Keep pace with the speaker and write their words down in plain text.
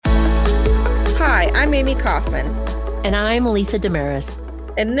I'm Amy Kaufman. And I'm Lisa Damaris.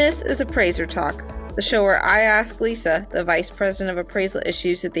 And this is Appraiser Talk, the show where I ask Lisa, the Vice President of Appraisal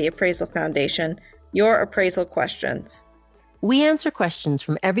Issues at the Appraisal Foundation, your appraisal questions. We answer questions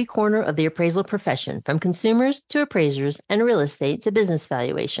from every corner of the appraisal profession, from consumers to appraisers and real estate to business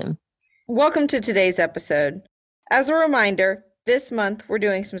valuation. Welcome to today's episode. As a reminder, this month we're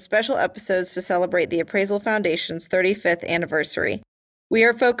doing some special episodes to celebrate the Appraisal Foundation's 35th anniversary. We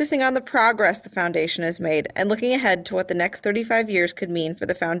are focusing on the progress the foundation has made and looking ahead to what the next 35 years could mean for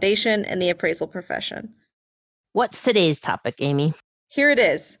the foundation and the appraisal profession. What's today's topic, Amy? Here it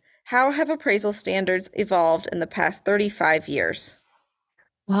is. How have appraisal standards evolved in the past 35 years?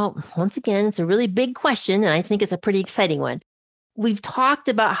 Well, once again, it's a really big question, and I think it's a pretty exciting one. We've talked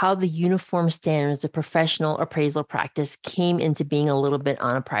about how the uniform standards of professional appraisal practice came into being a little bit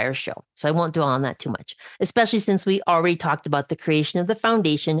on a prior show, so I won't dwell on that too much, especially since we already talked about the creation of the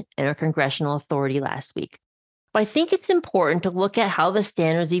foundation and our congressional authority last week. But I think it's important to look at how the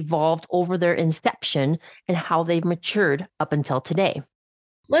standards evolved over their inception and how they've matured up until today.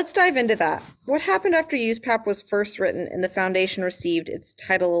 Let's dive into that. What happened after USPAP was first written and the foundation received its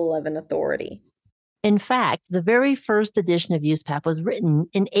Title 11 authority? In fact, the very first edition of USPAP was written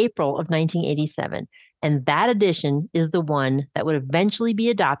in April of 1987, and that edition is the one that would eventually be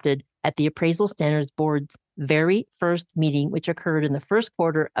adopted at the Appraisal Standards Board's very first meeting, which occurred in the first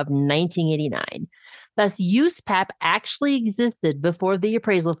quarter of 1989. Thus, USPAP actually existed before the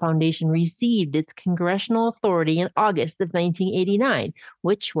Appraisal Foundation received its congressional authority in August of 1989,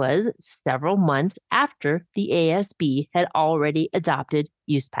 which was several months after the ASB had already adopted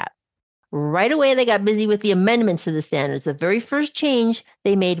USPAP. Right away, they got busy with the amendments to the standards. The very first change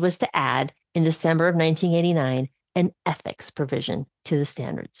they made was to add, in December of 1989, an ethics provision to the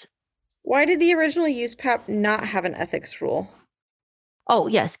standards. Why did the original USPAP not have an ethics rule? Oh,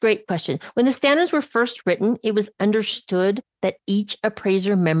 yes, great question. When the standards were first written, it was understood that each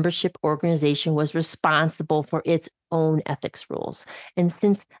appraiser membership organization was responsible for its own ethics rules. And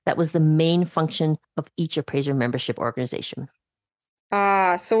since that was the main function of each appraiser membership organization.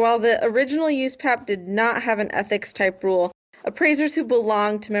 So while the original USPAP did not have an ethics type rule, appraisers who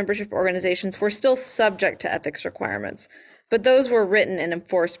belonged to membership organizations were still subject to ethics requirements, but those were written and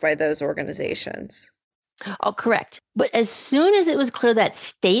enforced by those organizations. Oh, correct. But as soon as it was clear that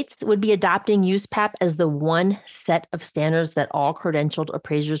states would be adopting USPAP as the one set of standards that all credentialed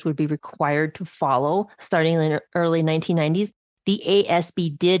appraisers would be required to follow starting in the early 1990s, the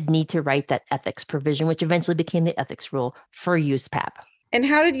ASB did need to write that ethics provision, which eventually became the ethics rule for USPAP. And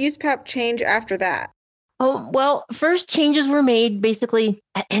how did USPAP change after that? Oh, well, first changes were made basically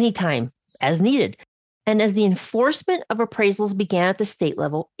at any time as needed. And as the enforcement of appraisals began at the state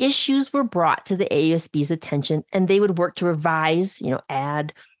level, issues were brought to the ASB's attention, and they would work to revise,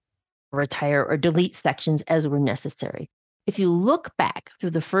 add, retire, or delete sections as were necessary. If you look back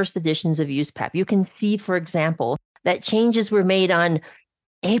through the first editions of USPAP, you can see, for example, that changes were made on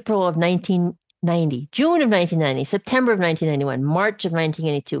April of 1990, June of 1990, September of 1991, March of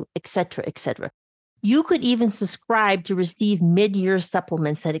 1992, et cetera, et cetera. You could even subscribe to receive mid-year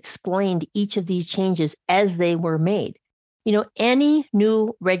supplements that explained each of these changes as they were made. Any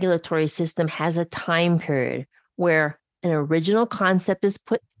new regulatory system has a time period where an original concept is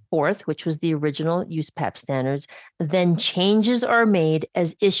put forth, which was the original USPAP standards, then changes are made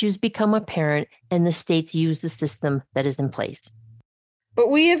as issues become apparent and the states use the system that is in place. But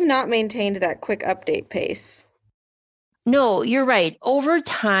we have not maintained that quick update pace. No, you're right. Over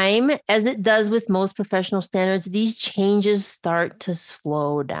time, as it does with most professional standards, these changes start to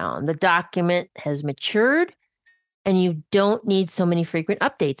slow down. The document has matured, and you don't need so many frequent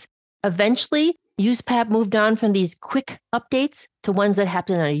updates. Eventually, USPAP moved on from these quick updates to ones that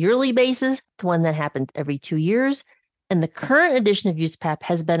happen on a yearly basis to one that happens every 2 years. And the current edition of USPAP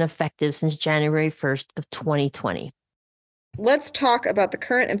has been effective since January 1st of 2020. Let's talk about the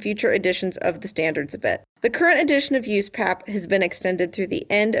current and future editions of the standards a bit. The current edition of USPAP has been extended through the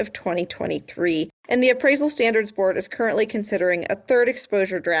end of 2023, and the Appraisal Standards Board is currently considering a third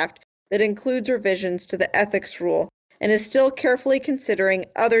exposure draft that includes revisions to the ethics rule and is still carefully considering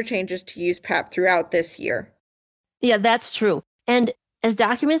other changes to USPAP throughout this year. Yeah, that's true. And as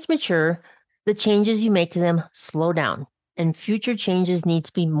documents mature, the changes you make to them slow down, and future changes need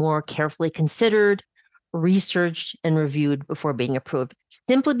to be more carefully considered, researched, and reviewed before being approved,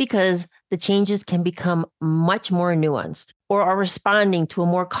 simply because the changes can become much more nuanced or are responding to a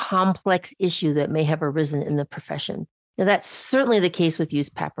more complex issue that may have arisen in the profession. Now, that's certainly the case with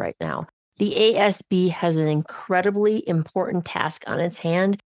USPAP right now. The ASB has an incredibly important task on its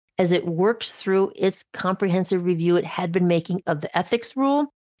hand as it works through its comprehensive review it had been making of the ethics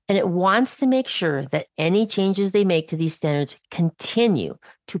rule and it wants to make sure that any changes they make to these standards continue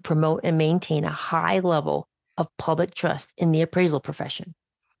to promote and maintain a high level of public trust in the appraisal profession.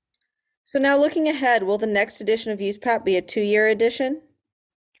 So now looking ahead, will the next edition of USPAP be a 2-year edition?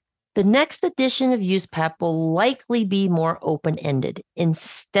 The next edition of USPAP will likely be more open-ended.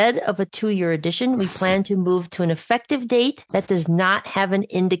 Instead of a 2-year edition, we plan to move to an effective date that does not have an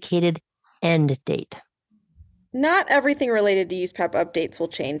indicated end date. Not everything related to USPAP updates will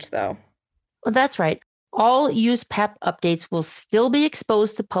change, though. Well, that's right. All USPAP updates will still be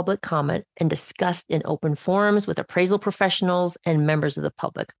exposed to public comment and discussed in open forums with appraisal professionals and members of the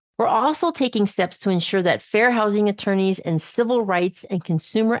public. We're also taking steps to ensure that fair housing attorneys and civil rights and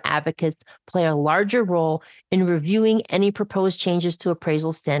consumer advocates play a larger role in reviewing any proposed changes to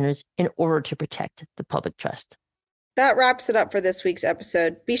appraisal standards in order to protect the public trust. That wraps it up for this week's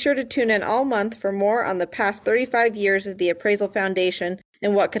episode. Be sure to tune in all month for more on the past 35 years of the Appraisal Foundation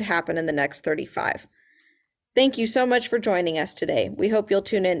and what could happen in the next 35. Thank you so much for joining us today. We hope you'll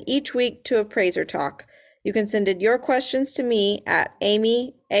tune in each week to Appraiser Talk. You can send in your questions to me at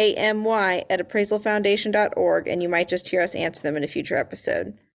Amy, AMY, at appraisalfoundation.org, and you might just hear us answer them in a future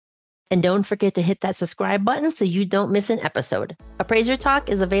episode. And don't forget to hit that subscribe button so you don't miss an episode. Appraiser Talk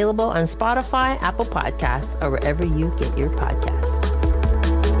is available on Spotify, Apple Podcasts, or wherever you get your podcasts.